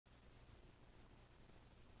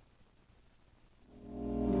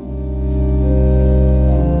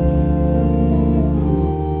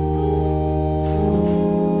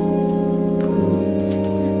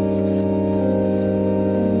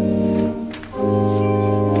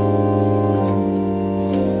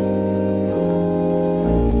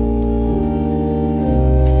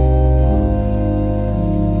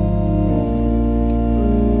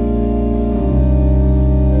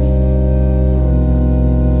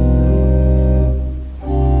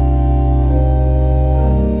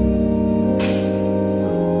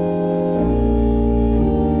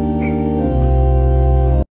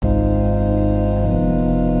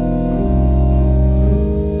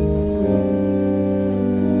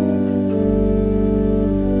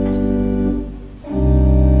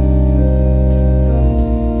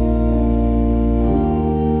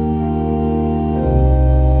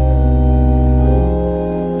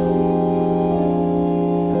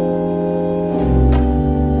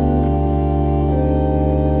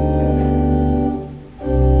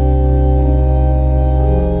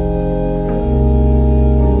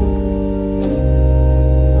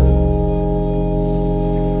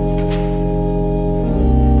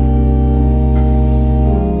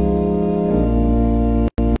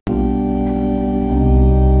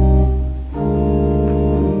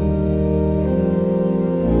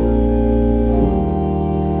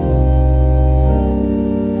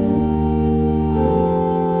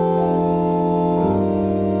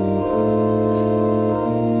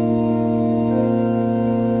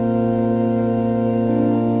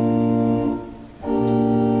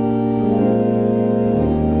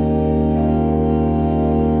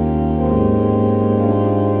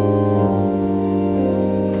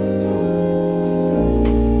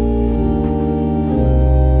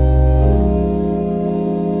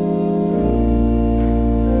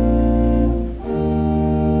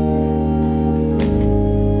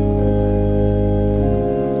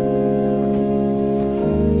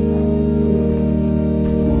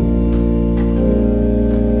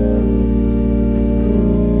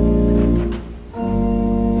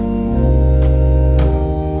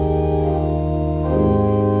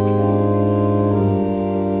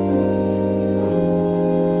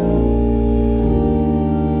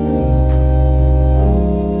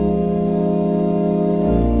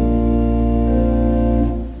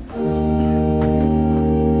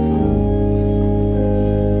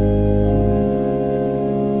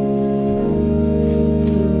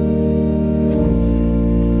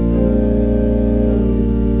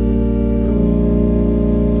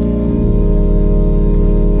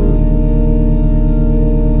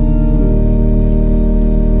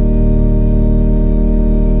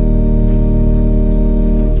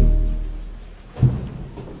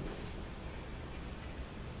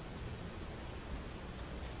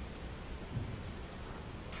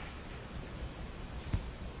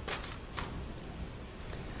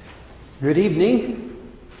Good evening,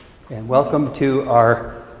 and welcome to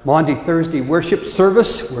our Maundy Thursday worship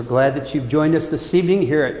service. We're glad that you've joined us this evening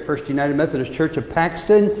here at First United Methodist Church of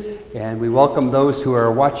Paxton, and we welcome those who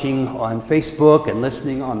are watching on Facebook and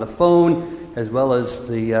listening on the phone, as well as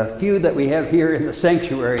the few that we have here in the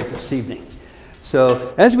sanctuary this evening.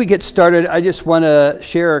 So as we get started, I just want to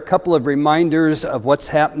share a couple of reminders of what's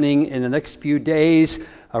happening in the next few days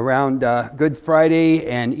around Good Friday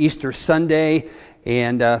and Easter Sunday.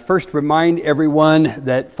 And first remind everyone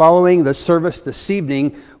that following the service this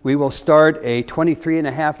evening, we will start a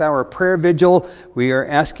 23-and-a-half-hour prayer vigil. We are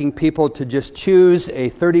asking people to just choose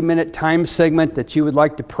a 30-minute time segment that you would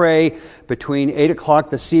like to pray between 8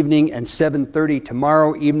 o'clock this evening and 7:30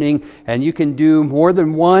 tomorrow evening. And you can do more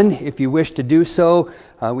than one if you wish to do so.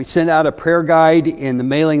 We sent out a prayer guide in the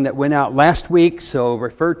mailing that went out last week, so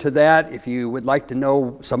refer to that if you would like to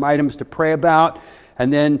know some items to pray about.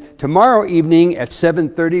 And then tomorrow evening at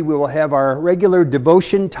 7:30, we will have our regular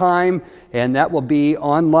devotion time, and that will be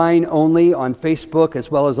online only on Facebook as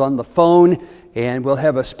well as on the phone. And we'll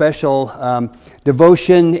have a special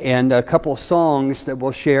devotion and a couple songs that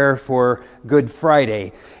we'll share for Good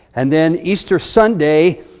Friday. And then Easter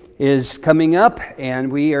Sunday is coming up,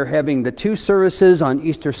 and we are having the two services on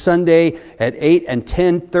Easter Sunday at 8 and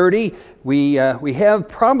 10:30. We have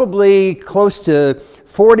probably close to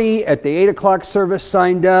 40 at the 8 o'clock service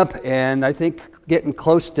signed up, and I think getting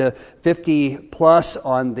close to 50 plus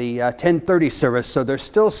on the 10:30 service. So there's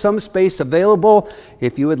still some space available.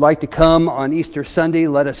 If you would like to come on Easter Sunday,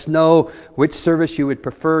 let us know which service you would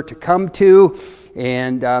prefer to come to.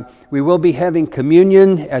 And we will be having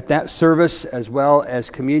communion at that service as well as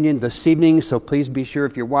communion this evening. So please be sure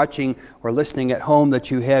if you're watching or listening at home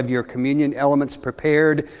that you have your communion elements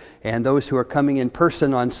prepared. And those who are coming in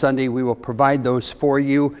person on Sunday, we will provide those for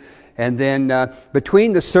you. And then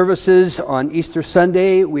between the services on Easter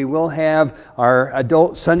Sunday, we will have our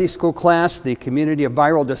adult Sunday school class, the Community of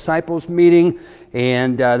Viral Disciples meeting,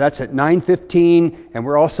 and that's at 9:15. And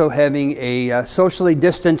we're also having a socially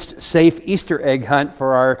distanced, safe Easter egg hunt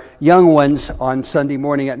for our young ones on Sunday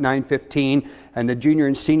morning at 9:15. And the junior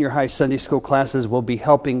and senior high Sunday school classes will be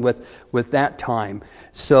helping with that time.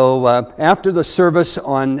 So after the service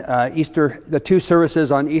on Easter, the two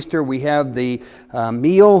services on Easter, we have the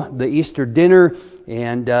meal, the Easter dinner,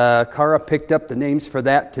 and Cara picked up the names for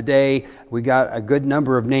that today. We got a good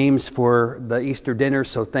number of names for the Easter dinner,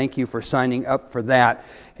 so thank you for signing up for that.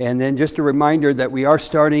 And then just a reminder that we are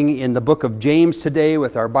starting in the book of James today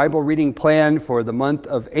with our Bible reading plan for the month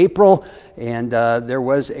of April. And there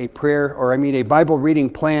was a Bible reading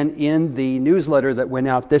plan in the newsletter that went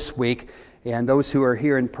out this week. And those who are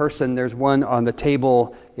here in person, there's one on the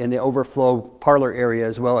table in the overflow parlor area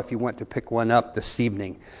as well if you want to pick one up this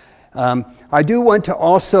evening. I do want to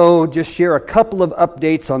also just share a couple of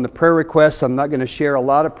updates on the prayer requests. I'm not going to share a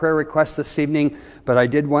lot of prayer requests this evening, but I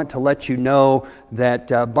did want to let you know that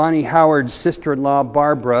Bonnie Howard's sister-in-law,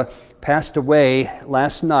 Barbara, passed away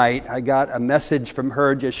last night. I got a message from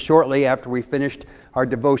her just shortly after we finished our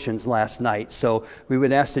devotions last night. So we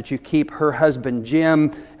would ask that you keep her husband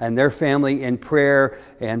Jim and their family in prayer.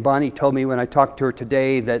 And Bonnie told me when I talked to her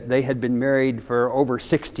today that they had been married for over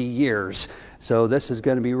 60 years. So this is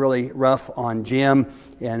going to be really rough on Jim,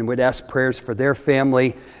 and would ask prayers for their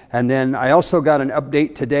family. And then I also got an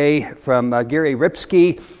update today from Gary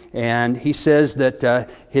Ripsky, and he says that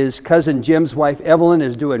his cousin Jim's wife Evelyn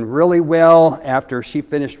is doing really well after she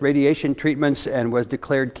finished radiation treatments and was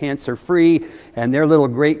declared cancer-free. And their little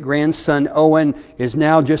great-grandson Owen is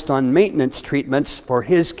now just on maintenance treatments for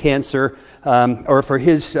his cancer, or for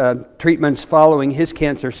his treatments following his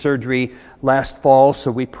cancer surgery last fall.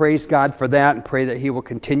 So we praise God for that and pray that he will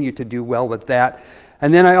continue to do well with that.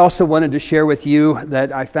 And then I also wanted to share with you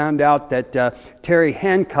that I found out that Terry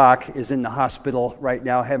Hancock is in the hospital right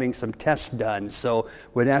now having some tests done. So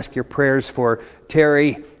would ask your prayers for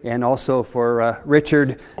Terry and also for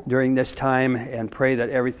Richard during this time, and pray that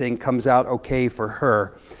everything comes out okay for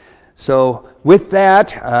her. So with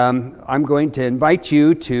that, I'm going to invite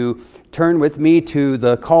you to turn with me to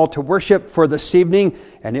the call to worship for this evening,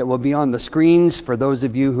 and it will be on the screens for those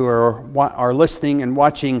of you who are listening and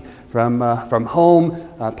watching from home.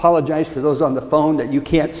 I apologize to those on the phone that you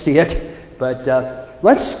can't see it, but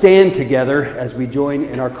let's stand together as we join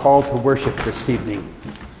in our call to worship this evening.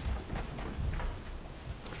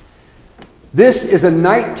 This is a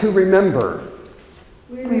night to remember.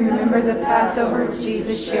 We remember the Passover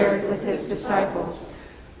Jesus shared with his disciples.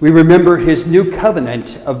 We remember his new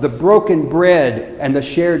covenant of the broken bread and the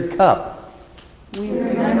shared cup. We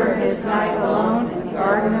remember his night alone in the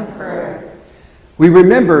garden of prayer. We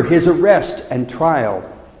remember his arrest and trial.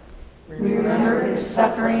 We remember his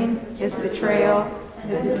suffering, his betrayal,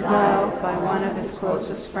 and denial by one of his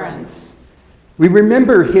closest friends. We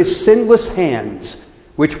remember his sinless hands,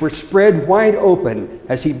 which were spread wide open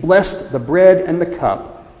as he blessed the bread and the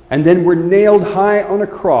cup, and then were nailed high on a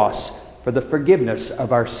cross for the forgiveness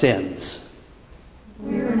of our sins.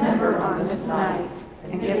 We remember on this night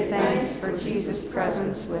and give thanks for Jesus'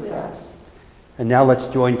 presence with us. And now let's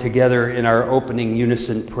join together in our opening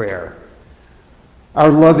unison prayer. Our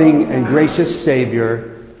loving and gracious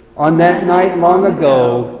Savior, on that night long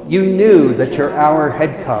ago, you knew that your hour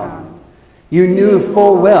had come. You knew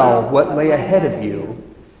full well what lay ahead of you.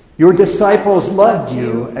 Your disciples loved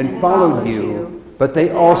you and followed you, but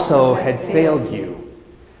they also had failed you.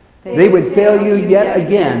 They would fail you yet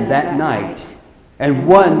again that night, and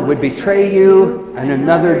one would betray you and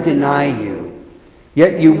another deny you.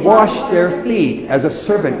 Yet you washed their feet as a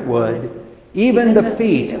servant would, even the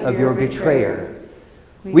feet of your betrayer.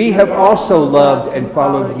 We have also loved and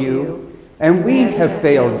followed you, and we have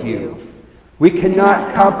failed you. We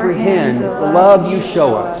cannot comprehend the love you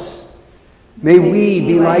show us. May we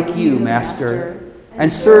be like you, Master,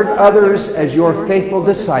 and serve others as your faithful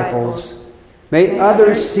disciples. May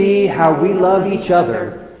others see how we love each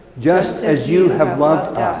other, just as you have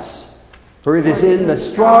loved us. For it is in the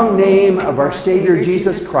strong name of our Savior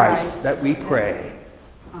Jesus Christ that we pray.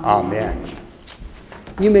 Amen.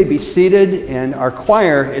 You may be seated, and our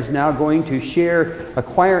choir is now going to share a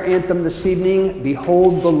choir anthem this evening,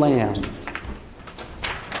 Behold the Lamb.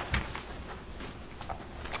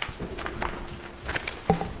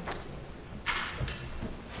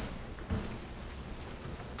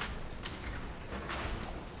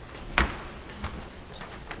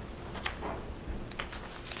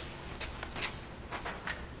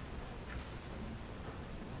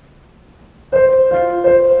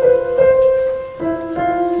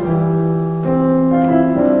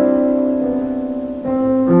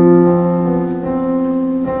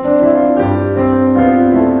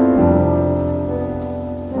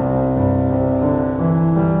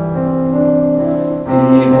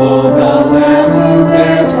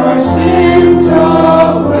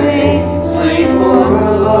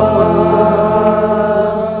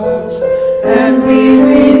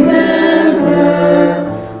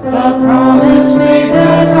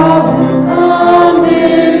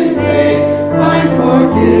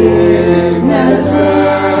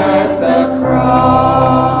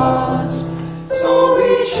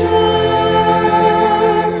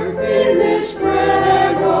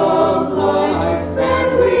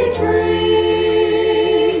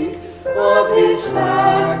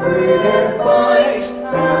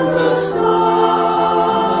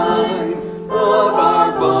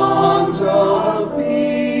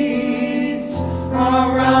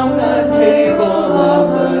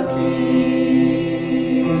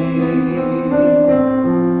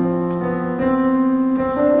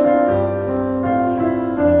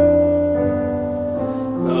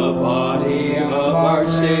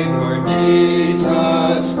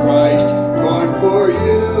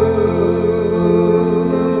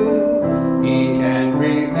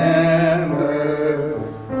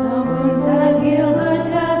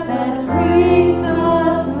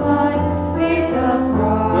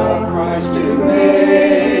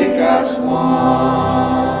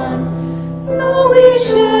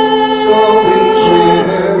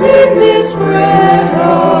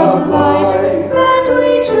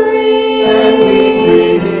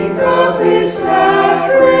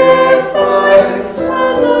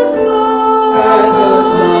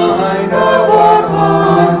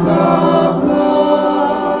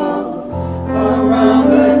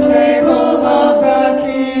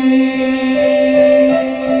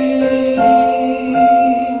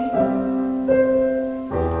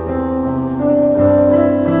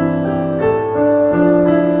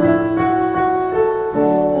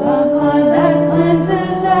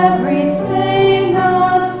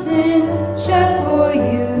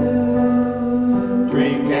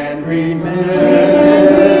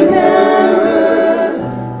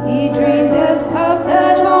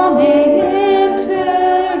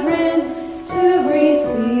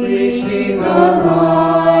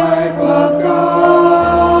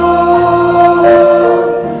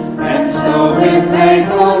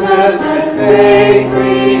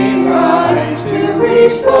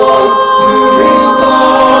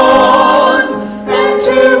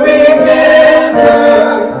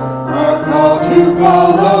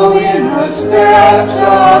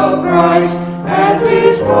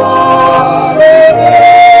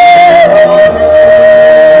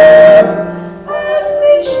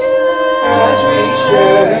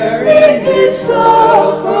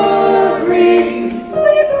 Suffering,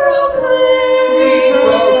 we proclaim.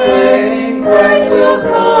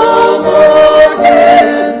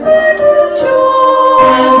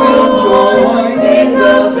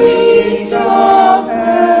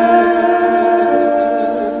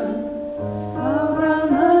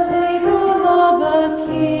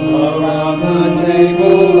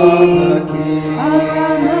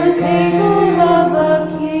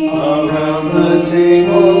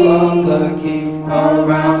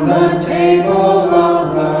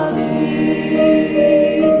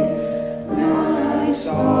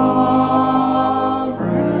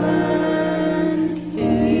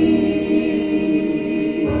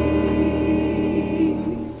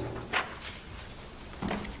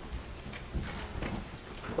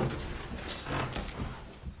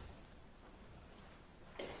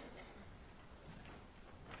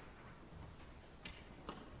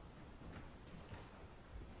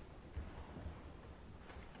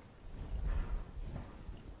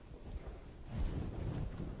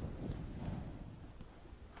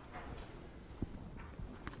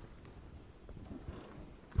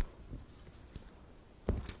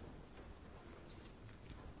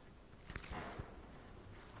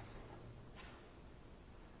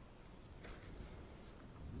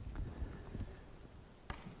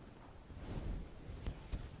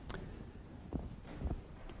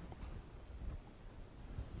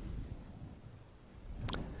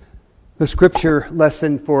 The scripture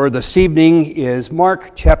lesson for this evening is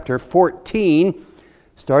Mark chapter 14,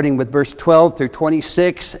 starting with verse 12 through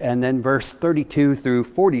 26, and then verse 32 through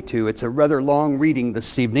 42. It's a rather long reading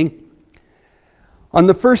this evening. On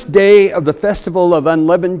the first day of the festival of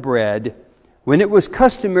unleavened bread, when it was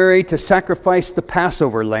customary to sacrifice the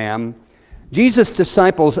Passover lamb, Jesus'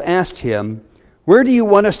 disciples asked him, "Where do you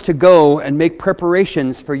want us to go and make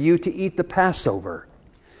preparations for you to eat the Passover?"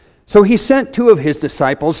 So he sent two of his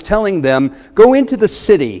disciples, telling them, "Go into the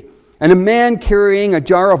city, and a man carrying a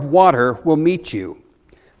jar of water will meet you.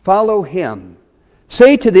 Follow him.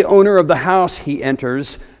 Say to the owner of the house he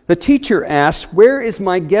enters, 'The teacher asks, where is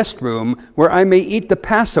my guest room where I may eat the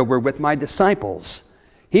Passover with my disciples?'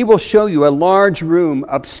 He will show you a large room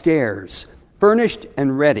upstairs, furnished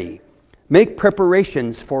and ready. Make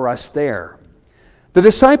preparations for us there." The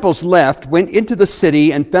disciples left, went into the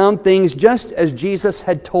city, and found things just as Jesus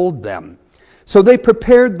had told them. So they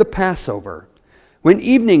prepared the Passover. When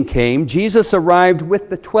evening came, Jesus arrived with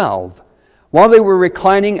the 12. While they were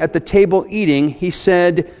reclining at the table eating, he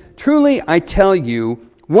said, "Truly I tell you,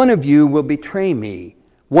 one of you will betray me,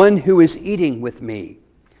 one who is eating with me."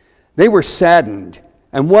 They were saddened,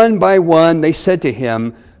 and one by one they said to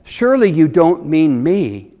him, "Surely you don't mean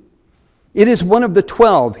me?" "It is one of the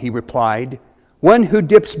 12, he replied, "one who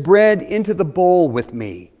dips bread into the bowl with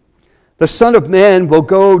me. The Son of Man will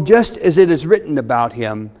go just as it is written about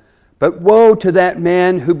him, but woe to that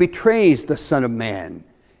man who betrays the Son of Man.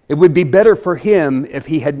 It would be better for him if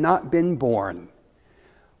he had not been born."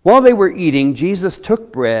 While they were eating, Jesus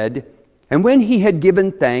took bread, and when he had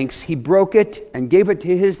given thanks, he broke it and gave it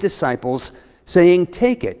to his disciples, saying,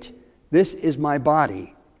 "Take it, this is my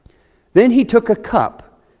body." Then he took a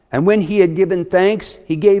cup, and when he had given thanks,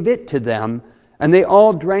 he gave it to them, and they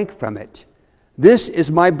all drank from it. "This is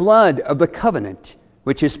my blood of the covenant,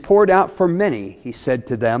 which is poured out for many," he said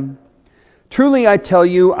to them. "Truly I tell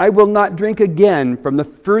you, I will not drink again from the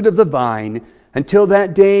fruit of the vine until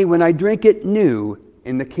that day when I drink it new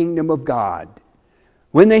in the kingdom of God."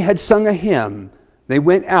 When they had sung a hymn, they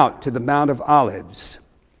went out to the Mount of Olives.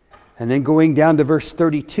 And then going down to verse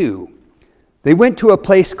 32, they went to a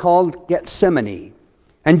place called Gethsemane.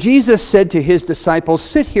 And Jesus said to his disciples,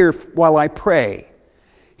 "Sit here while I pray."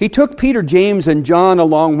 He took Peter, James, and John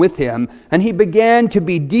along with him, and he began to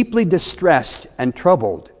be deeply distressed and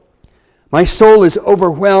troubled. "My soul is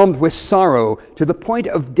overwhelmed with sorrow to the point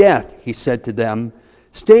of death," he said to them.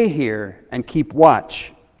 "Stay here and keep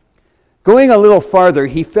watch." Going a little farther,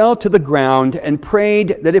 he fell to the ground and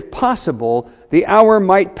prayed that if possible, the hour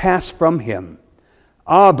might pass from him.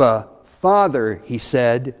 "Abba, Father," he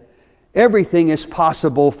said, "everything is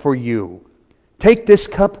possible for you. Take this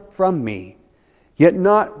cup from me, yet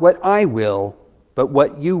not what I will, but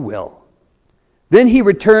what you will." Then he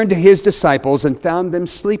returned to his disciples and found them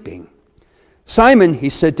sleeping. "Simon," he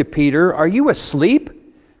said to Peter, "are you asleep?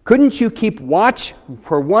 Couldn't you keep watch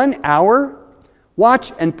for 1 hour?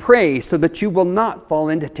 Watch and pray so that you will not fall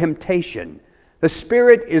into temptation. The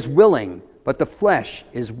spirit is willing, but the flesh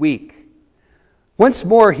is weak." Once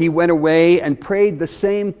more he went away and prayed the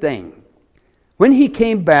same thing. When he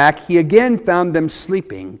came back, he again found them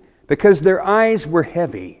sleeping, because their eyes were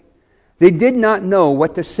heavy. They did not know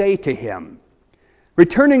what to say to him.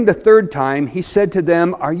 Returning the third time, he said to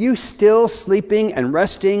them, "Are you still sleeping and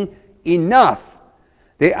resting? Enough!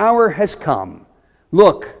 The hour has come.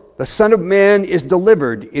 Look, the Son of Man is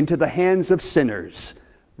delivered into the hands of sinners.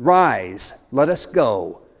 Rise, let us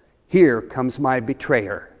go. Here comes my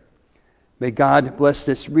betrayer." May God bless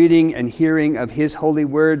this reading and hearing of his holy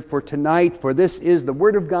word for tonight, for this is the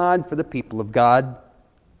word of God for the people of God.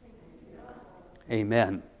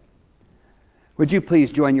 Amen. Would you please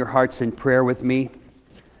join your hearts in prayer with me?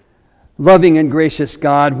 Loving and gracious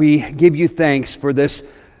God, we give you thanks for this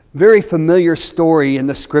very familiar story in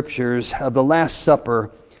the scriptures of the Last Supper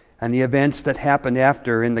and the events that happened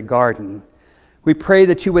after in the garden. We pray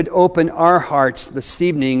that you would open our hearts this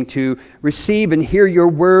evening to receive and hear your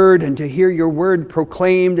word and to hear your word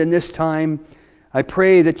proclaimed in this time. I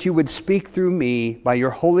pray that you would speak through me by your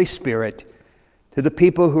Holy Spirit to the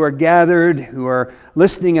people who are gathered, who are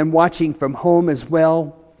listening and watching from home as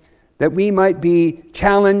well, that we might be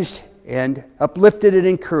challenged and uplifted and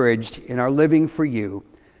encouraged in our living for you.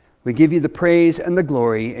 We give you the praise and the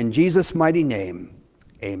glory in Jesus' mighty name.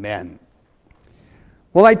 Amen.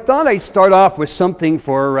 Well, I thought I'd start off with something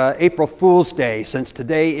for April Fool's Day, since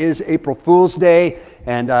today is April Fool's Day,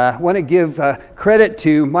 and I want to give credit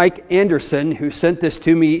to Mike Anderson, who sent this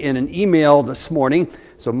to me in an email this morning.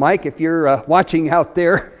 So, Mike, if you're watching out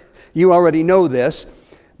there, you already know this.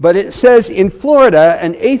 But it says in Florida,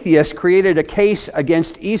 an atheist created a case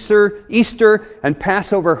against Easter and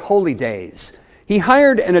Passover holy days. He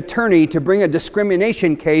hired an attorney to bring a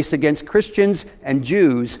discrimination case against Christians and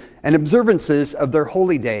Jews and observances of their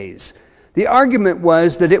holy days. The argument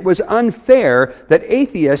was that it was unfair that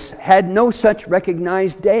atheists had no such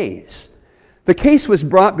recognized days. The case was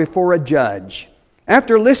brought before a judge.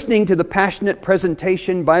 After listening to the passionate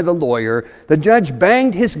presentation by the lawyer, the judge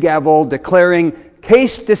banged his gavel, declaring,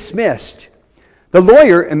 "Case dismissed." The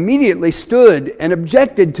lawyer immediately stood and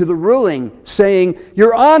objected to the ruling, saying,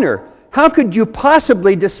 "Your Honor, how could you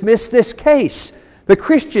possibly dismiss this case? The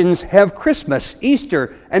Christians have Christmas,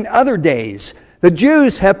 Easter, and other days. The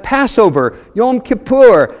Jews have Passover, Yom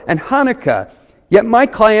Kippur, and Hanukkah. Yet my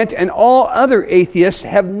client and all other atheists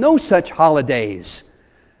have no such holidays."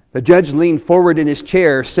 The judge leaned forward in his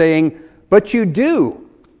chair, saying, "But you do.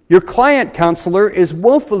 Your client, counselor, is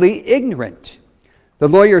woefully ignorant." The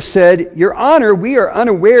lawyer said, "Your Honor, we are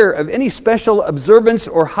unaware of any special observance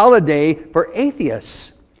or holiday for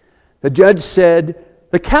atheists." The judge said,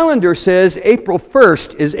 "The calendar says April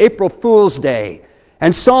 1st is April Fool's Day.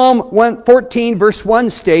 And Psalm 114 verse 1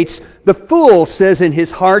 states, 'The fool says in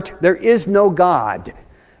his heart, there is no God.'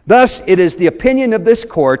 Thus, it is the opinion of this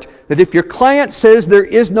court that if your client says there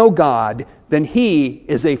is no God, then he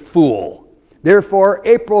is a fool. Therefore,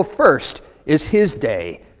 April 1st is his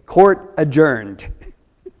day. Court adjourned."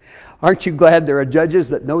 Aren't you glad there are judges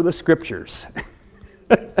that know the scriptures?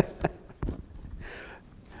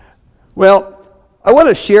 Well, I want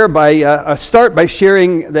to start by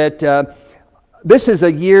sharing that this is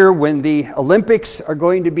a year when the Olympics are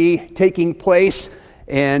going to be taking place,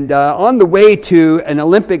 and on the way to an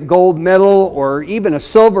Olympic gold medal or even a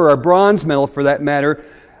silver or bronze medal for that matter,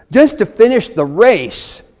 just to finish the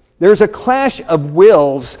race, there's a clash of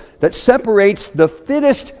wills that separates the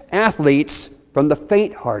fittest athletes from the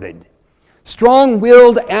faint-hearted.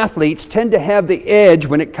 Strong-willed athletes tend to have the edge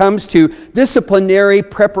when it comes to disciplinary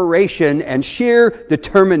preparation and sheer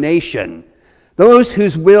determination. Those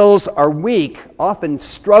whose wills are weak often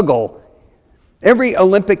struggle. Every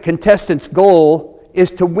Olympic contestant's goal is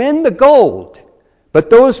to win the gold, but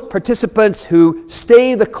those participants who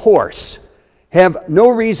stay the course have no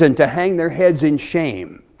reason to hang their heads in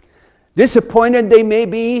shame. Disappointed they may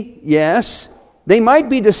be, yes. They might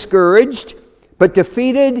be discouraged, but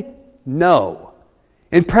defeated, no.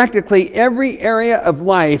 In practically every area of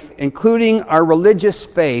life, including our religious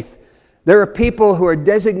faith, there are people who are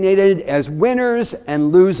designated as winners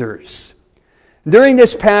and losers. During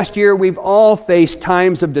this past year, we've all faced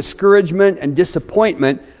times of discouragement and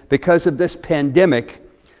disappointment because of this pandemic.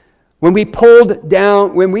 When we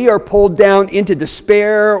are pulled down into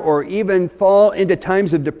despair or even fall into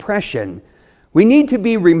times of depression, we need to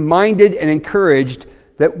be reminded and encouraged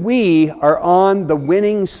that we are on the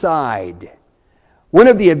winning side. One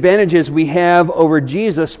of the advantages we have over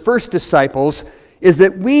Jesus' first disciples is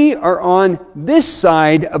that we are on this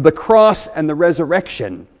side of the cross and the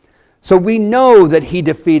resurrection. So we know that he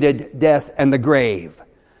defeated death and the grave.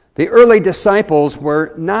 The early disciples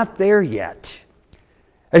were not there yet.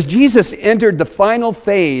 As Jesus entered the final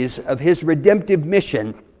phase of his redemptive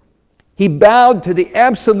mission, he bowed to the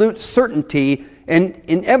absolute certainty and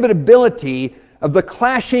inevitability of the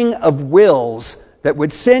clashing of wills that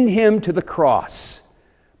would send him to the cross.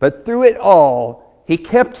 But through it all, he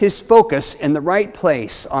kept his focus in the right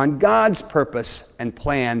place on God's purpose and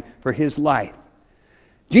plan for his life.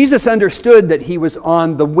 Jesus understood that he was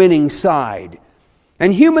on the winning side,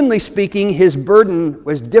 and humanly speaking, his burden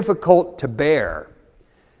was difficult to bear.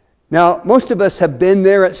 Now, most of us have been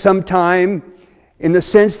there at some time in the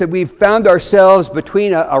sense that we've found ourselves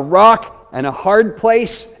between a rock and a hard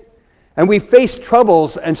place, and we face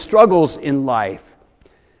troubles and struggles in life.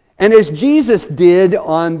 And as Jesus did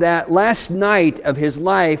on that last night of his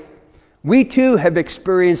life, we too have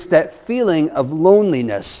experienced that feeling of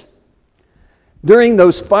loneliness. During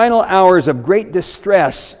those final hours of great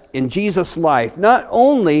distress in Jesus' life, not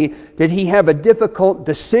only did he have a difficult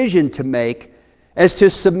decision to make as to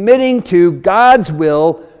submitting to God's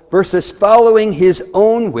will versus following his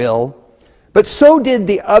own will, but so did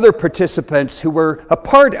the other participants who were a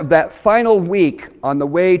part of that final week on the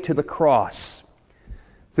way to the cross.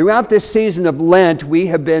 Throughout this season of Lent, we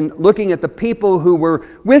have been looking at the people who were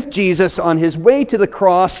with Jesus on his way to the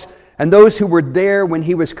cross and those who were there when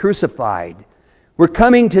he was crucified. We're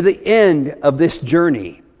coming to the end of this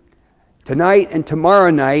journey. Tonight and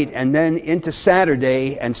tomorrow night, and then into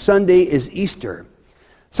Saturday, and Sunday is Easter.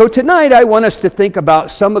 So tonight I want us to think about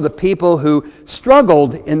some of the people who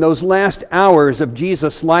struggled in those last hours of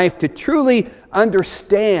Jesus' life to truly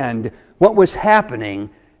understand what was happening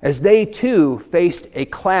as they too faced a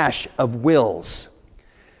clash of wills.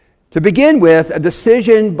 To begin with, a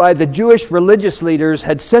decision by the Jewish religious leaders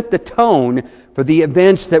had set the tone for the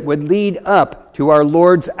events that would lead up to our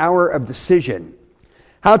Lord's hour of decision.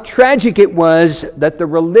 How tragic it was that the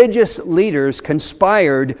religious leaders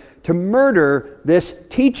conspired to murder this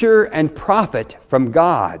teacher and prophet from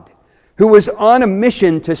God, who was on a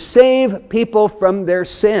mission to save people from their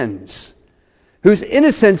sins, whose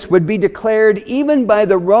innocence would be declared even by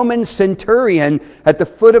the Roman centurion at the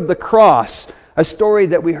foot of the cross, a story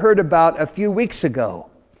that we heard about a few weeks ago.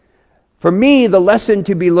 For me, the lesson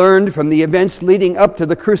to be learned from the events leading up to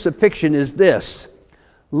the crucifixion is this: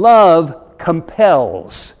 love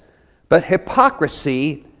compels, but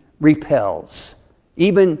hypocrisy repels,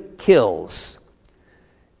 even kills.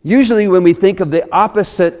 Usually when we think of the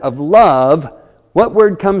opposite of love, what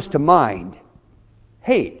word comes to mind?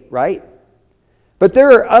 Hate, right? But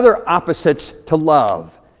there are other opposites to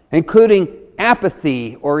love, including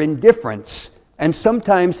apathy or indifference, and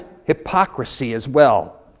sometimes hypocrisy as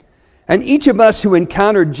well. And each of us who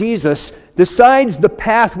encountered Jesus decides the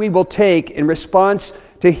path we will take in response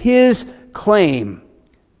to his claim,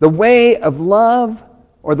 the way of love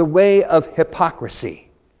or the way of hypocrisy.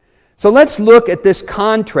 So let's look at this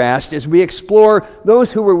contrast as we explore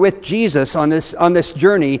those who were with Jesus on this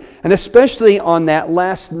journey, and especially on that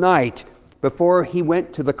last night before he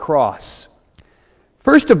went to the cross.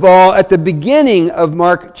 First of all, at the beginning of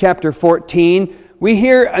Mark chapter 14, we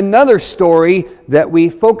hear another story that we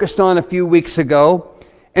focused on a few weeks ago,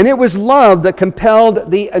 and it was love that compelled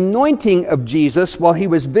the anointing of Jesus while he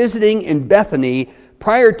was visiting in Bethany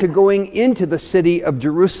prior to going into the city of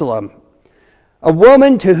Jerusalem. A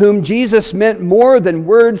woman to whom Jesus meant more than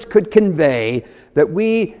words could convey, that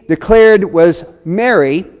we declared was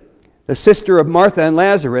Mary, the sister of Martha and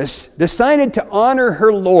Lazarus, decided to honor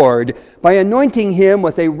her Lord by anointing him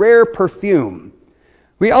with a rare perfume.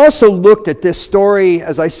 We also looked at this story,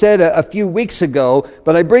 as I said, a few weeks ago,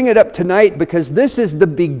 but I bring it up tonight because this is the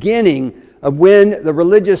beginning of when the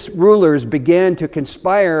religious rulers began to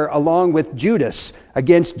conspire along with Judas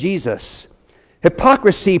against Jesus.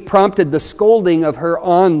 Hypocrisy prompted the scolding of her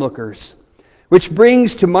onlookers, which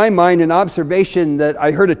brings to my mind an observation that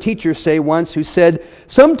I heard a teacher say once, who said,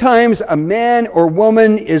 sometimes a man or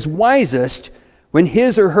woman is wisest when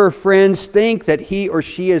his or her friends think that he or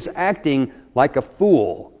she is acting like a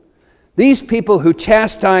fool. These people who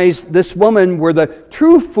chastised this woman were the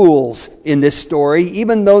true fools in this story,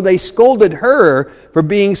 even though they scolded her for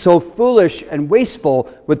being so foolish and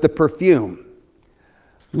wasteful with the perfume.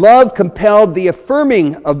 Love compelled the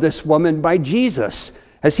affirming of this woman by Jesus,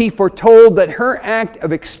 as he foretold that her act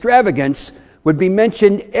of extravagance would be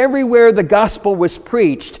mentioned everywhere the gospel was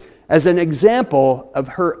preached as an example of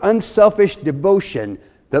her unselfish devotion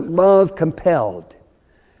that love compelled.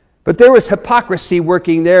 But there was hypocrisy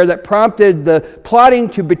working there that prompted the plotting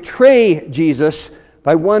to betray Jesus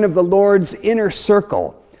by one of the Lord's inner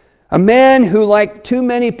circle, a man who, like too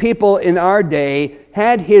many people in our day,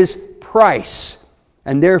 had his price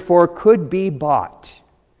and therefore could be bought.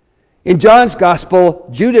 In John's Gospel,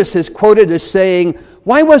 Judas is quoted as saying,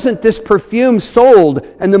 "Why wasn't this perfume sold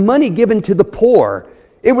and the money given to the poor?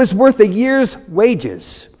 It was worth a year's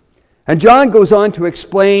wages." And John goes on to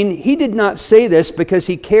explain he did not say this because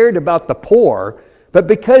he cared about the poor, but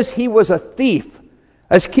because he was a thief.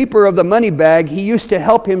 As keeper of the money bag, he used to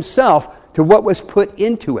help himself to what was put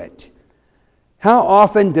into it. How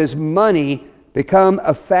often does money become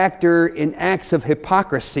a factor in acts of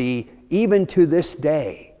hypocrisy, even to this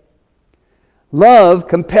day? Love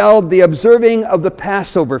compelled the observing of the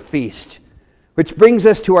Passover feast, which brings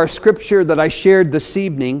us to our scripture that I shared this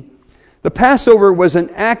evening. The Passover was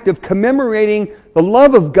an act of commemorating the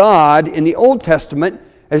love of God in the Old Testament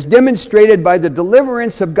as demonstrated by the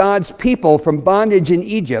deliverance of God's people from bondage in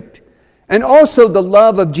Egypt, and also the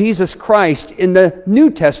love of Jesus Christ in the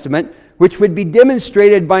New Testament, which would be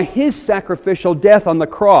demonstrated by his sacrificial death on the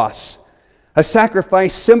cross, a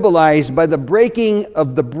sacrifice symbolized by the breaking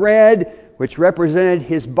of the bread, which represented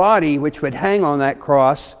his body, which would hang on that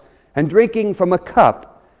cross, and drinking from a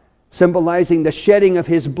cup, symbolizing the shedding of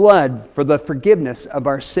his blood for the forgiveness of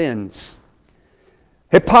our sins.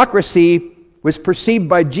 Hypocrisy was perceived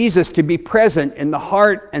by Jesus to be present in the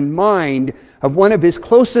heart and mind of one of his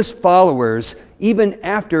closest followers, even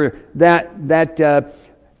after that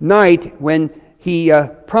night when he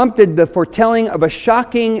prompted the foretelling of a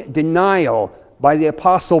shocking denial by the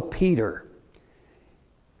Apostle Peter.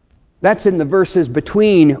 That's in the verses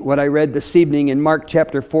between what I read this evening in Mark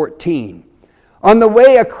chapter 14. On the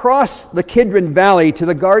way across the Kidron Valley to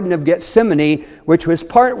the Garden of Gethsemane, which was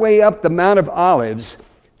partway up the Mount of Olives,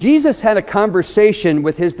 Jesus had a conversation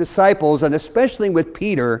with his disciples, and especially with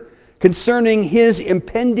Peter, concerning his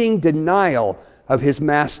impending denial of his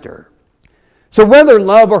master. So whether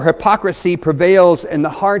love or hypocrisy prevails in the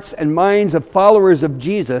hearts and minds of followers of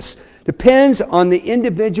Jesus depends on the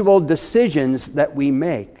individual decisions that we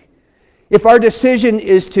make. If our decision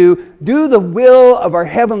is to do the will of our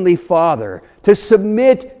Heavenly Father, to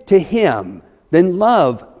submit to Him, then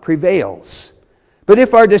love prevails. But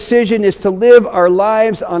if our decision is to live our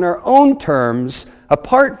lives on our own terms,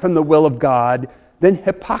 apart from the will of God, then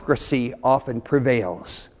hypocrisy often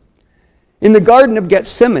prevails. In the Garden of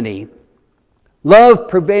Gethsemane, love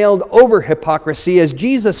prevailed over hypocrisy as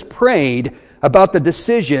Jesus prayed about the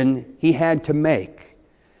decision he had to make.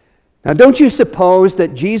 Now, don't you suppose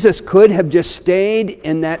that Jesus could have just stayed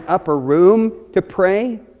in that upper room to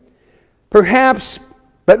pray? Perhaps,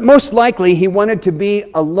 but most likely he wanted to be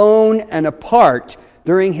alone and apart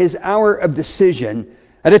during his hour of decision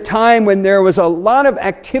at a time when there was a lot of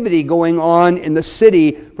activity going on in the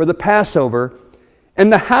city for the Passover,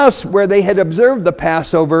 and the house where they had observed the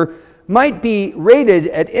Passover might be raided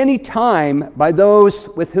at any time by those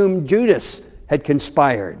with whom Judas had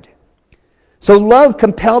conspired. So love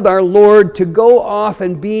compelled our Lord to go off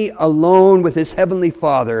and be alone with his Heavenly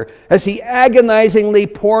Father as he agonizingly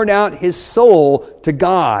poured out his soul to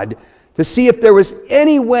God to see if there was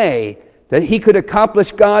any way that he could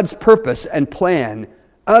accomplish God's purpose and plan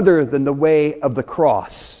other than the way of the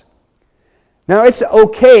cross. Now, it's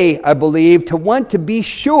okay, I believe, to want to be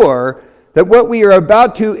sure that what we are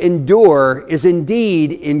about to endure is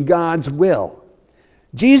indeed in God's will.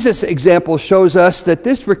 Jesus' example shows us that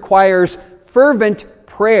this requires fervent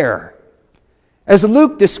prayer. As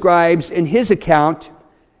Luke describes in his account,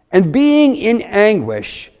 and being in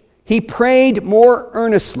anguish, he prayed more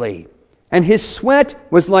earnestly, and his sweat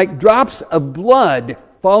was like drops of blood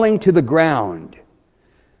falling to the ground.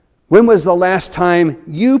 When was the last time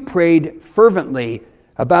you prayed fervently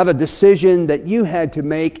about a decision that you had to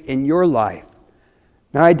make in your life?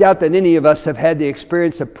 Now, I doubt that any of us have had the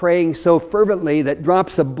experience of praying so fervently that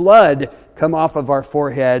drops of blood come off of our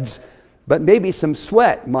foreheads, but maybe some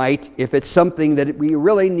sweat might if it's something that we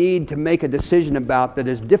really need to make a decision about that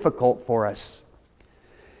is difficult for us.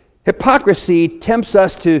 Hypocrisy tempts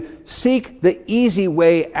us to seek the easy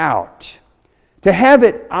way out, to have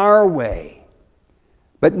it our way,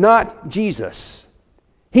 but not Jesus.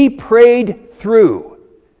 He prayed through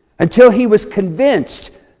until he was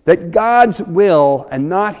convinced that God's will and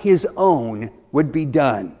not his own would be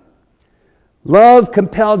done. Love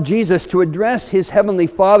compelled Jesus to address his Heavenly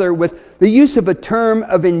Father with the use of a term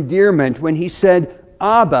of endearment when he said,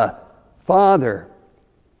 Abba, Father,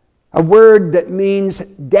 a word that means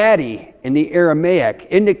daddy in the Aramaic,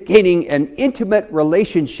 indicating an intimate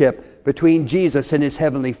relationship between Jesus and his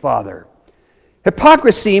Heavenly Father.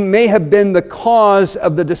 Hypocrisy may have been the cause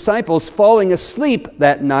of the disciples falling asleep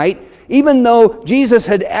that night, even though Jesus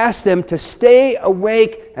had asked them to stay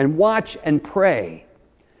awake and watch and pray.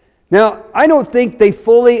 Now, I don't think they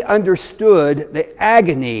fully understood the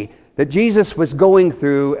agony that Jesus was going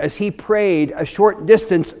through as he prayed a short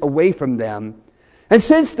distance away from them. And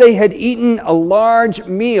since they had eaten a large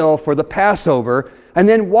meal for the Passover and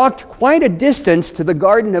then walked quite a distance to the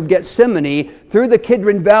Garden of Gethsemane through the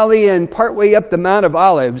Kidron Valley and partway up the Mount of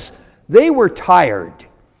Olives, they were tired.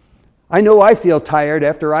 I know I feel tired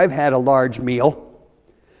after I've had a large meal.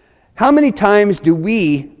 How many times do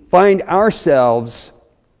we find ourselves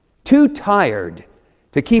too tired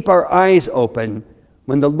to keep our eyes open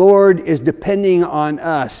when the Lord is depending on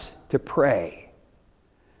us to pray?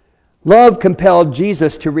 Love compelled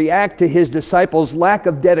Jesus to react to his disciples' lack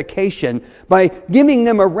of dedication by giving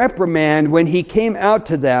them a reprimand when he came out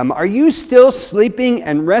to them. Are you still sleeping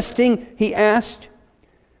and resting? He asked.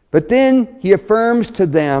 But then he affirms to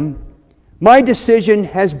them, my decision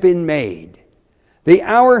has been made. The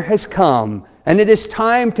hour has come, and it is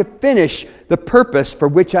time to finish the purpose for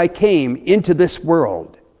which I came into this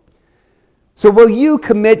world. So will you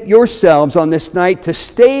commit yourselves on this night to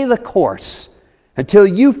stay the course until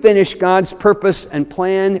you finish God's purpose and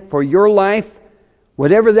plan for your life,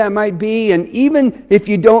 whatever that might be, and even if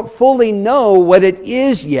you don't fully know what it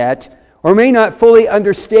is yet, or may not fully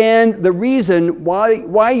understand the reason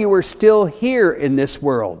why you are still here in this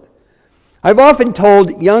world? I've often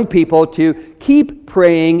told young people to keep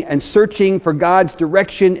praying and searching for God's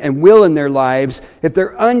direction and will in their lives if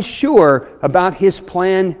they're unsure about his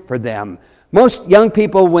plan for them. Most young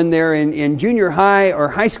people, when they're in junior high or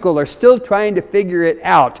high school, are still trying to figure it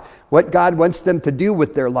out, what God wants them to do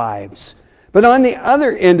with their lives. But on the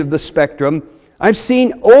other end of the spectrum, I've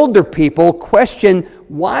seen older people question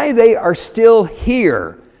why they are still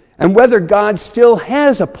here and whether God still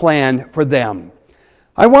has a plan for them.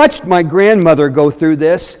 I watched my grandmother go through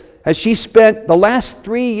this as she spent the last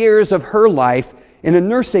 3 years of her life in a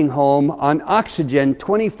nursing home on oxygen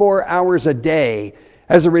 24 hours a day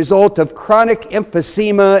as a result of chronic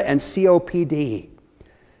emphysema and COPD.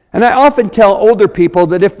 And I often tell older people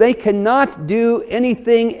that if they cannot do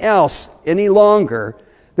anything else any longer,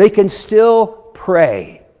 they can still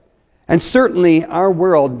pray. And certainly our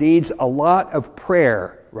world needs a lot of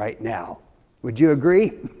prayer right now. Would you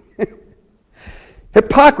agree?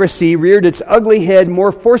 Hypocrisy reared its ugly head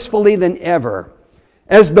more forcefully than ever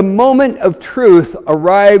as the moment of truth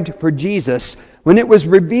arrived for Jesus, when it was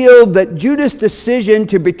revealed that Judas' decision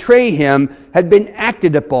to betray him had been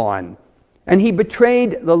acted upon, and he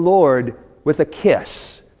betrayed the Lord with a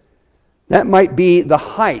kiss. That might be the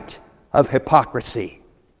height of hypocrisy.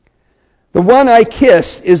 "The one I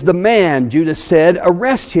kiss is the man," Judas said.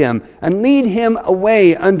 "Arrest him and lead him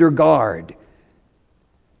away under guard."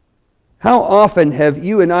 How often have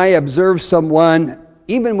you and I observed someone,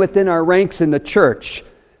 even within our ranks in the church,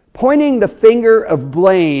 pointing the finger of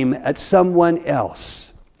blame at someone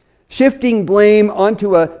else? Shifting blame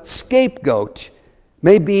onto a scapegoat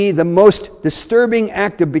may be the most disturbing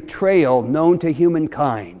act of betrayal known to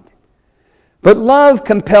humankind. But love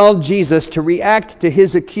compelled Jesus to react to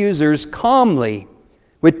his accusers calmly,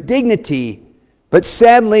 with dignity, but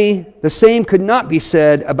sadly, the same could not be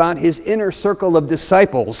said about his inner circle of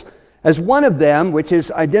disciples, as one of them, which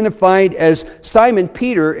is identified as Simon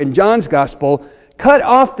Peter in John's Gospel, cut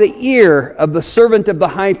off the ear of the servant of the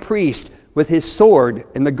high priest with his sword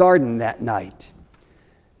in the garden that night.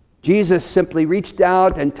 Jesus simply reached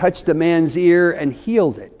out and touched the man's ear and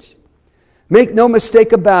healed it. Make no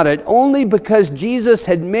mistake about it, only because Jesus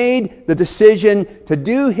had made the decision to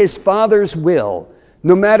do his Father's will,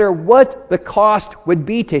 no matter what the cost would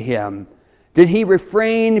be to him, did he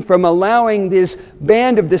refrain from allowing this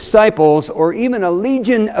band of disciples or even a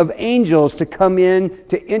legion of angels to come in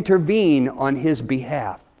to intervene on his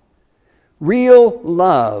behalf. Real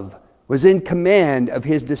love was in command of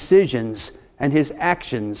his decisions and his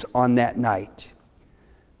actions on that night.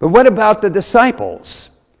 But what about the disciples?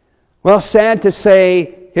 Well, sad to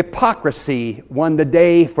say, hypocrisy won the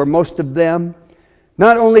day for most of them.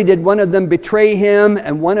 Not only did one of them betray him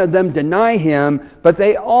and one of them deny him, but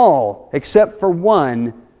they all, except for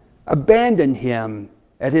one, abandoned him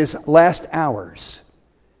at his last hours.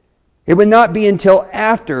 It would not be until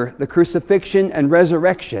after the crucifixion and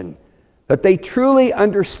resurrection that they truly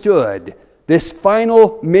understood this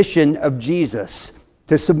final mission of Jesus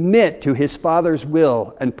to submit to his Father's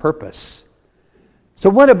will and purpose. So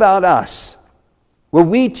what about us? Will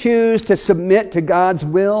we choose to submit to God's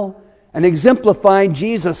will and exemplify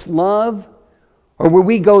Jesus' love? Or will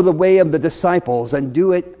we go the way of the disciples and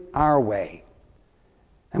do it our way?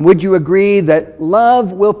 And would you agree that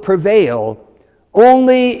love will prevail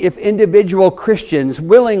only if individual Christians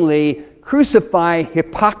willingly crucify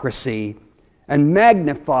hypocrisy and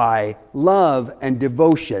magnify love and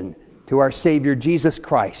devotion to our Savior Jesus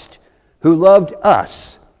Christ, who loved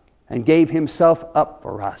us and gave himself up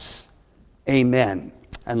for us? Amen.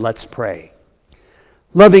 And let's pray.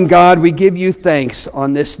 Loving God, we give you thanks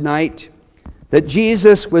on this night that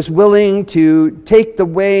Jesus was willing to take the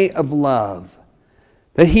way of love,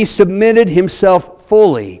 that he submitted himself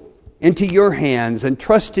fully into your hands and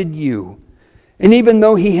trusted you. And even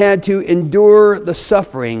though he had to endure the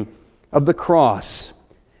suffering of the cross,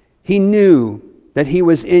 he knew that he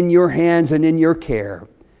was in your hands and in your care.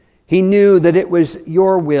 He knew that it was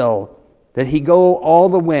your will that he go all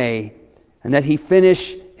the way and that he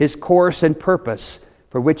finish his course and purpose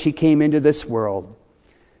for which he came into this world.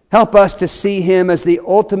 Help us to see him as the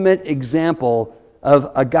ultimate example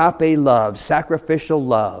of agape love, sacrificial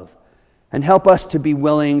love. And help us to be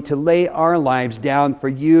willing to lay our lives down for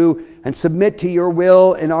you and submit to your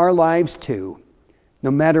will in our lives too,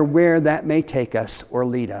 no matter where that may take us or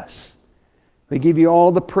lead us. We give you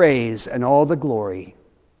all the praise and all the glory.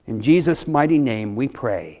 In Jesus' mighty name we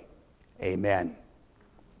pray. Amen.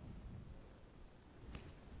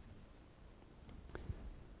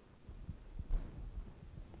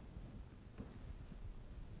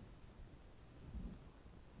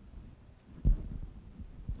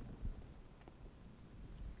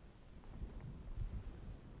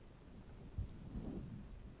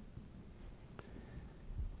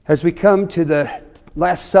 As we come to the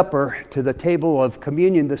Last Supper, to the table of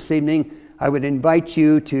communion this evening, I would invite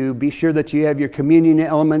you to be sure that you have your communion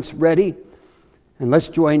elements ready, and let's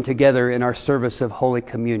join together in our service of Holy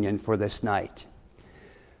Communion for this night.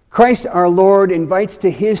 Christ our Lord invites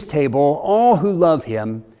to his table all who love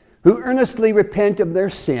him, who earnestly repent of their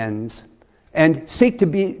sins, and seek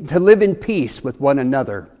to live in peace with one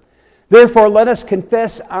another. Therefore, let us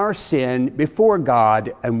confess our sin before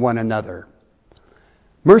God and one another.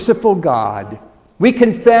 Merciful God, we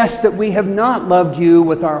confess that we have not loved you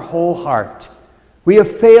with our whole heart. We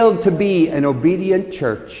have failed to be an obedient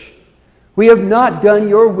church. We have not done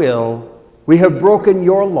your will. We have broken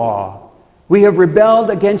your law. We have rebelled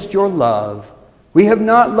against your love. We have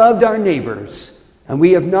not loved our neighbors, and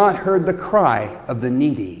we have not heard the cry of the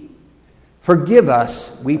needy. Forgive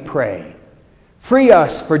us, we pray. Free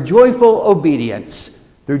us for joyful obedience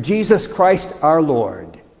through Jesus Christ our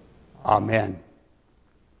Lord. Amen.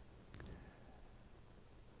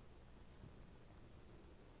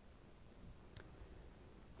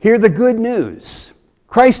 Hear the good news.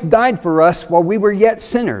 Christ died for us while we were yet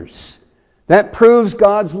sinners. That proves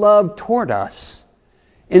God's love toward us.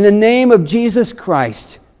 In the name of Jesus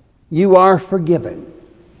Christ, you are forgiven.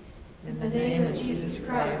 In the name of Jesus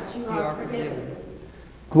Christ, you are forgiven.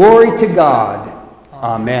 Glory to God.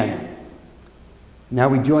 Amen. Now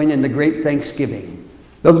we join in the great thanksgiving.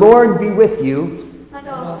 The Lord be with you. And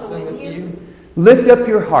also with you. Lift up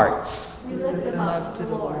your hearts. We lift them up to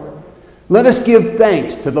the Lord. Let us give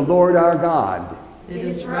thanks to the Lord our God. It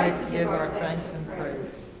is right to give our thanks and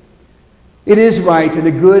praise. It is right and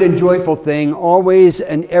a good and joyful thing, always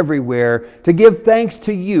and everywhere, to give thanks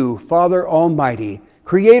to you, Father Almighty,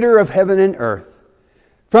 Creator of heaven and earth.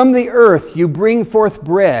 From the earth you bring forth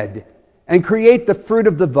bread and create the fruit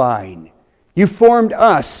of the vine. You formed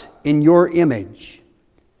us in your image,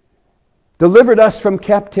 delivered us from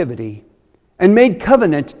captivity, and made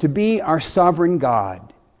covenant to be our sovereign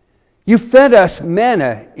God. You fed us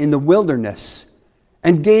manna in the wilderness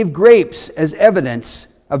and gave grapes as evidence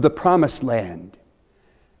of the promised land.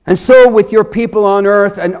 And so with your people on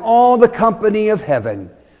earth and all the company of heaven,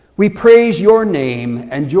 we praise your name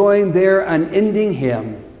and join their unending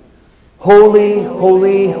hymn. Holy,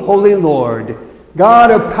 holy, holy Lord, God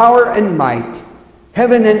of power and might,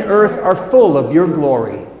 heaven and earth are full of your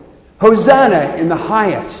glory. Hosanna in the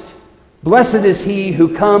highest. Blessed is he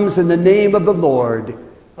who comes in the name of the Lord.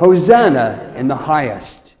 Hosanna in the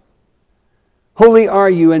highest. Holy are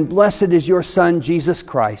you, and blessed is your Son, Jesus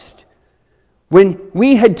Christ. When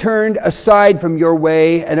we had turned aside from your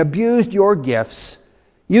way and abused your gifts,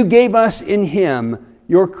 you gave us in him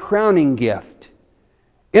your crowning gift,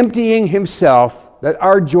 emptying himself that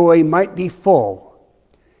our joy might be full.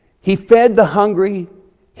 He fed the hungry,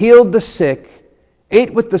 healed the sick,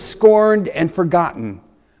 ate with the scorned and forgotten,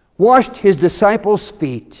 washed his disciples'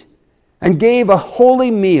 feet, and gave a holy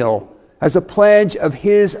meal as a pledge of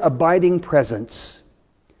his abiding presence.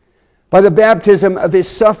 By the baptism of his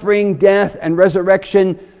suffering, death, and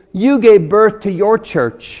resurrection, you gave birth to your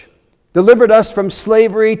church, delivered us from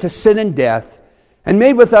slavery to sin and death, and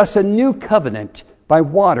made with us a new covenant by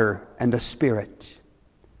water and the Spirit.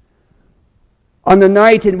 On the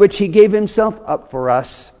night in which he gave himself up for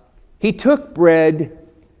us, he took bread,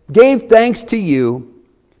 gave thanks to you,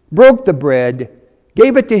 broke the bread,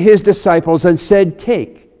 gave it to his disciples, and said,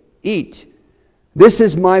 "Take, eat. This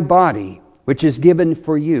is my body, which is given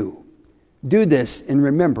for you. Do this in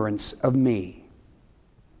remembrance of me."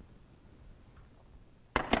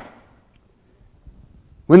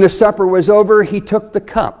 When the supper was over, he took the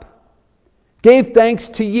cup, gave thanks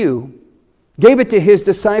to you, gave it to his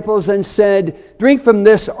disciples, and said, "Drink from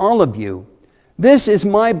this, all of you. This is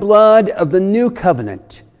my blood of the new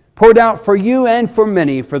covenant, poured out for you and for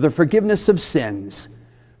many for the forgiveness of sins.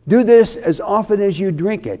 Do this as often as you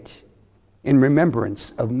drink it in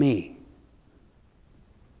remembrance of me."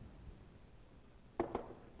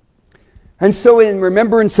 And so in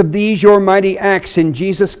remembrance of these your mighty acts in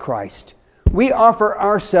Jesus Christ, we offer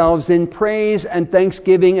ourselves in praise and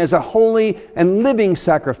thanksgiving as a holy and living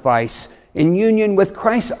sacrifice in union with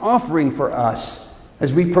Christ's offering for us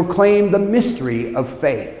as we proclaim the mystery of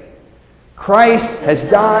faith. Christ has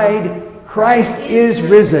died. Christ is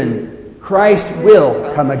risen. Christ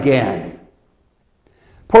will come again.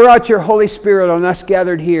 Pour out your Holy Spirit on us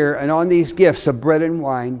gathered here and on these gifts of bread and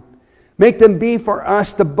wine. Make them be for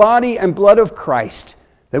us the body and blood of Christ,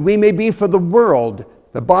 that we may be for the world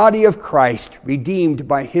the body of Christ, redeemed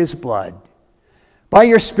by his blood. By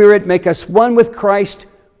your Spirit, make us one with Christ,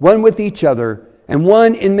 one with each other, and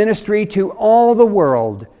one in ministry to all the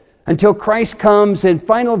world, until Christ comes in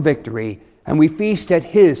final victory and we feast at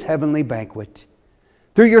his heavenly banquet.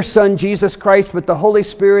 Through your Son, Jesus Christ, with the Holy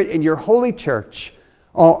Spirit in your holy church,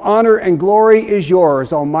 all honor and glory is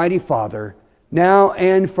yours, Almighty Father, now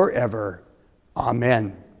and forever.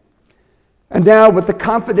 Amen. And now, with the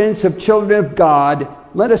confidence of children of God,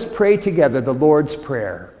 let us pray together the Lord's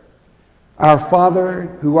Prayer. Our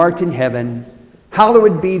Father, who art in heaven,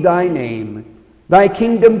 Hallowed be thy name. Thy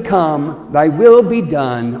kingdom come, thy will be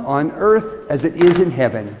done on earth as it is in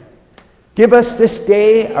heaven. Give us this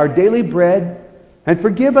day our daily bread, and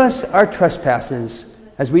forgive us our trespasses,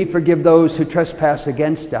 as we forgive those who trespass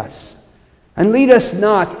against us. And lead us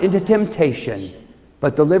not into temptation,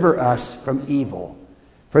 but deliver us from evil.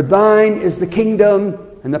 For thine is the kingdom,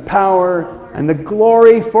 and the power, and the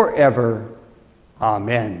glory forever.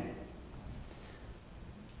 Amen.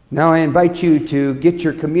 Now I invite you to get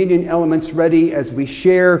your communion elements ready as we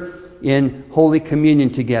share in Holy Communion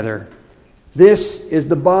together. This is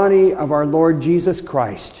the body of our Lord Jesus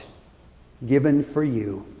Christ, given for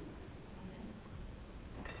you.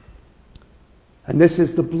 And this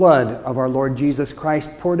is the blood of our Lord Jesus Christ,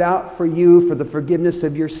 poured out for you for the forgiveness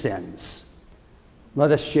of your sins.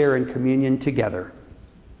 Let us share in communion together.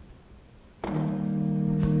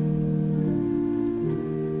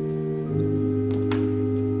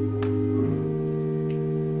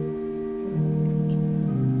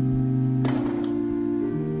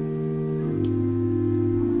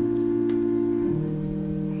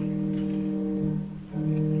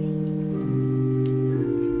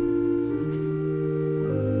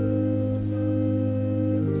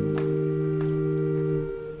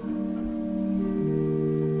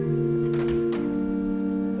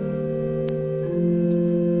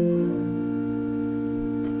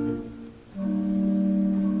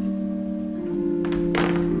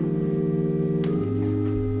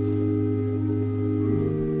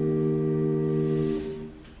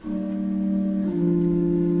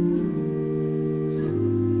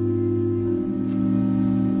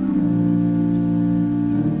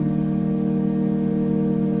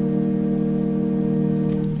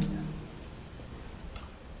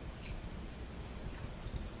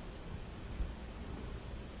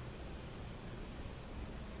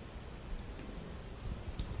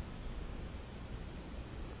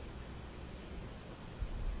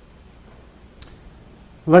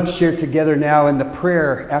 Let's share together now in the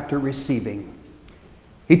prayer after receiving.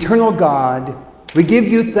 Eternal God, we give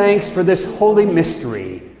you thanks for this holy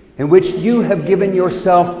mystery in which you have given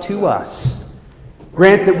yourself to us.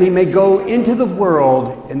 Grant that we may go into the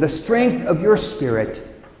world in the strength of your Spirit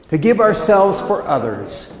to give ourselves for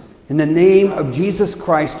others. In the name of Jesus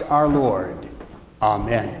Christ our Lord.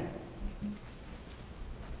 Amen.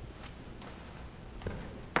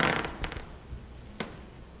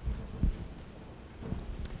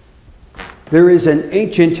 There is an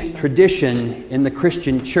ancient tradition in the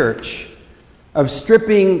Christian church of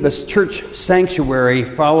stripping the church sanctuary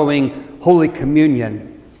following Holy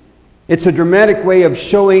Communion. It's a dramatic way of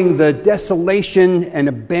showing the desolation and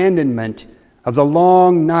abandonment of the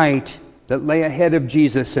long night that lay ahead of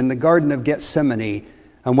Jesus in the Garden of Gethsemane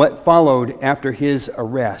and what followed after his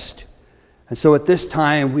arrest. And so at this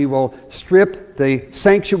time we will strip the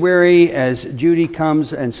sanctuary as Judy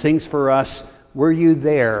comes and sings for us, "Were you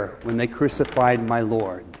there when they crucified my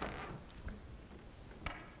Lord?"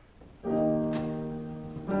 Were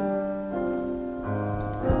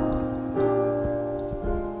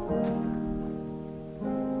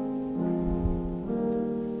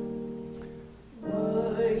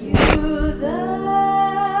you there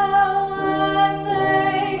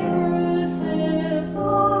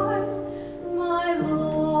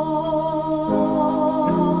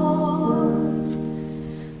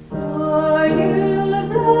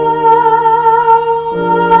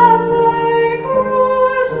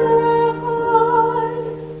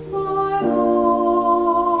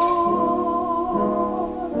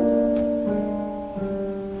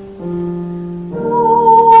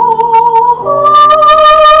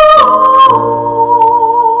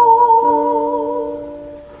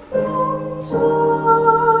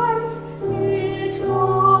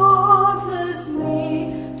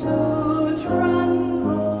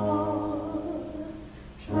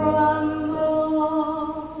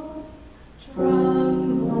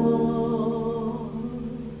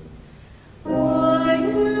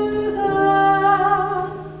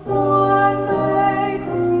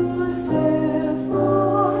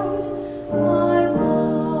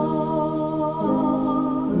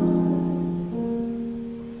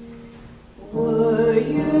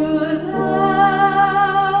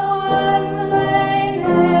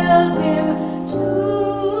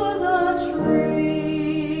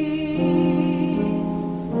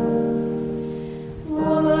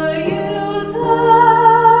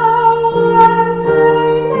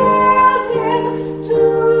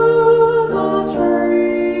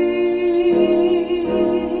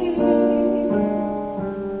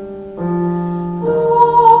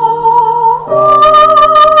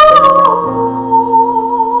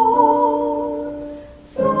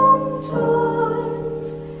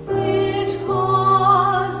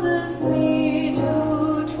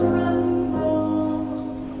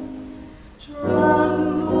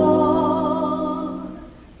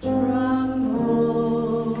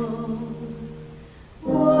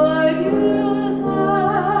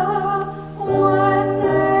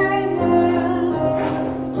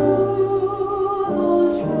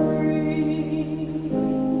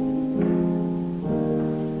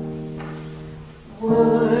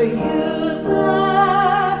Were you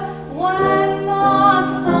there when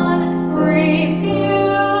the sun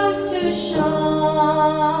refused to shine?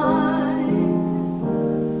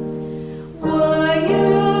 Were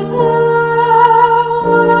you there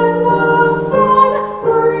when the sun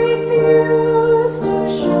refused to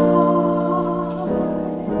shine?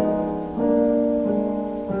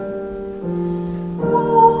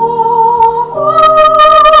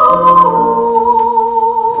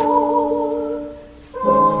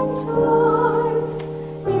 Sometimes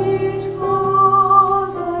it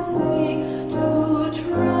causes me to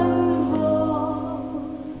tremble,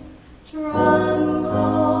 tremble.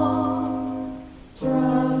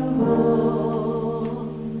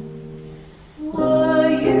 Were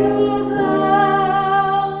you there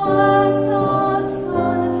when the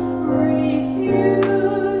sun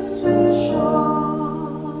refused to shine?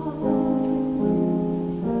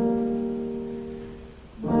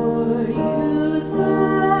 Were you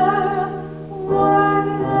there when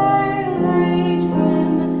they laid him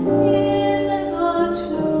in the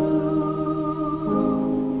tomb?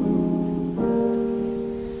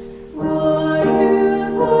 Were you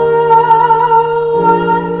there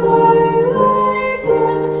when they laid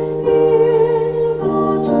him in the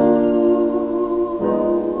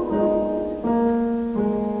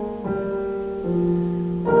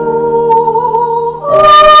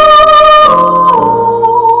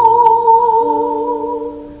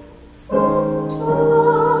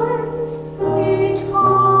Sometimes it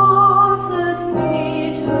causes me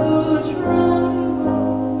to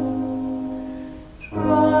tremble,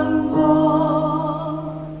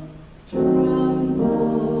 tremble.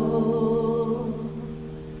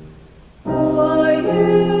 Were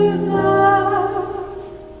you there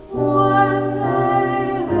when they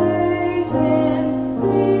laid him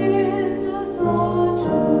in the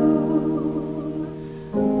tomb?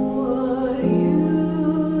 Were you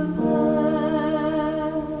there?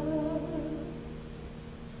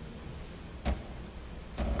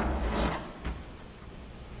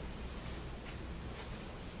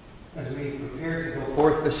 As we prepare to go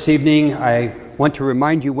forth this evening, I want to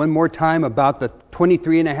remind you one more time about the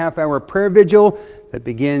 23-and-a-half-hour prayer vigil that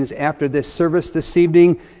begins after this service this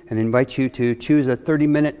evening, and invite you to choose a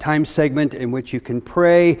 30-minute time segment in which you can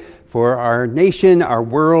pray for our nation, our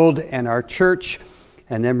world, and our church.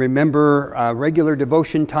 And then remember regular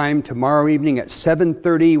devotion time tomorrow evening at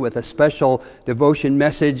 7:30 with a special devotion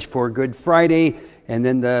message for Good Friday, and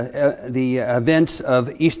then the events of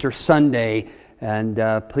Easter Sunday. And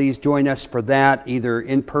please join us for that, either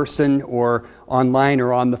in person or online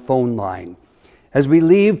or on the phone line. As we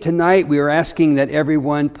leave tonight, we are asking that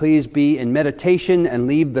everyone please be in meditation and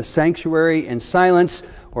leave the sanctuary in silence,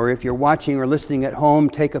 or if you're watching or listening at home,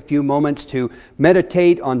 take a few moments to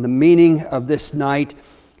meditate on the meaning of this night.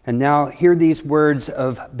 And now hear these words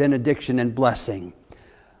of benediction and blessing.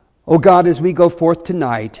 O God, as we go forth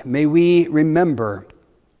tonight, may we remember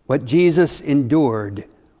what Jesus endured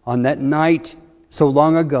on that night so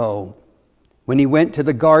long ago when he went to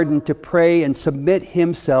the garden to pray and submit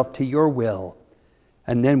himself to your will,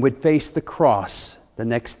 and then would face the cross the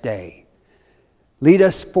next day. Lead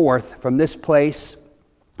us forth from this place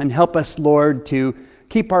and help us, Lord, to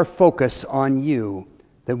keep our focus on you,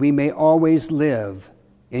 that we may always live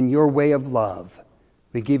in your way of love.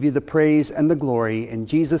 We give you the praise and the glory in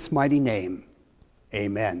Jesus' mighty name.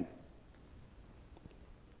 Amen.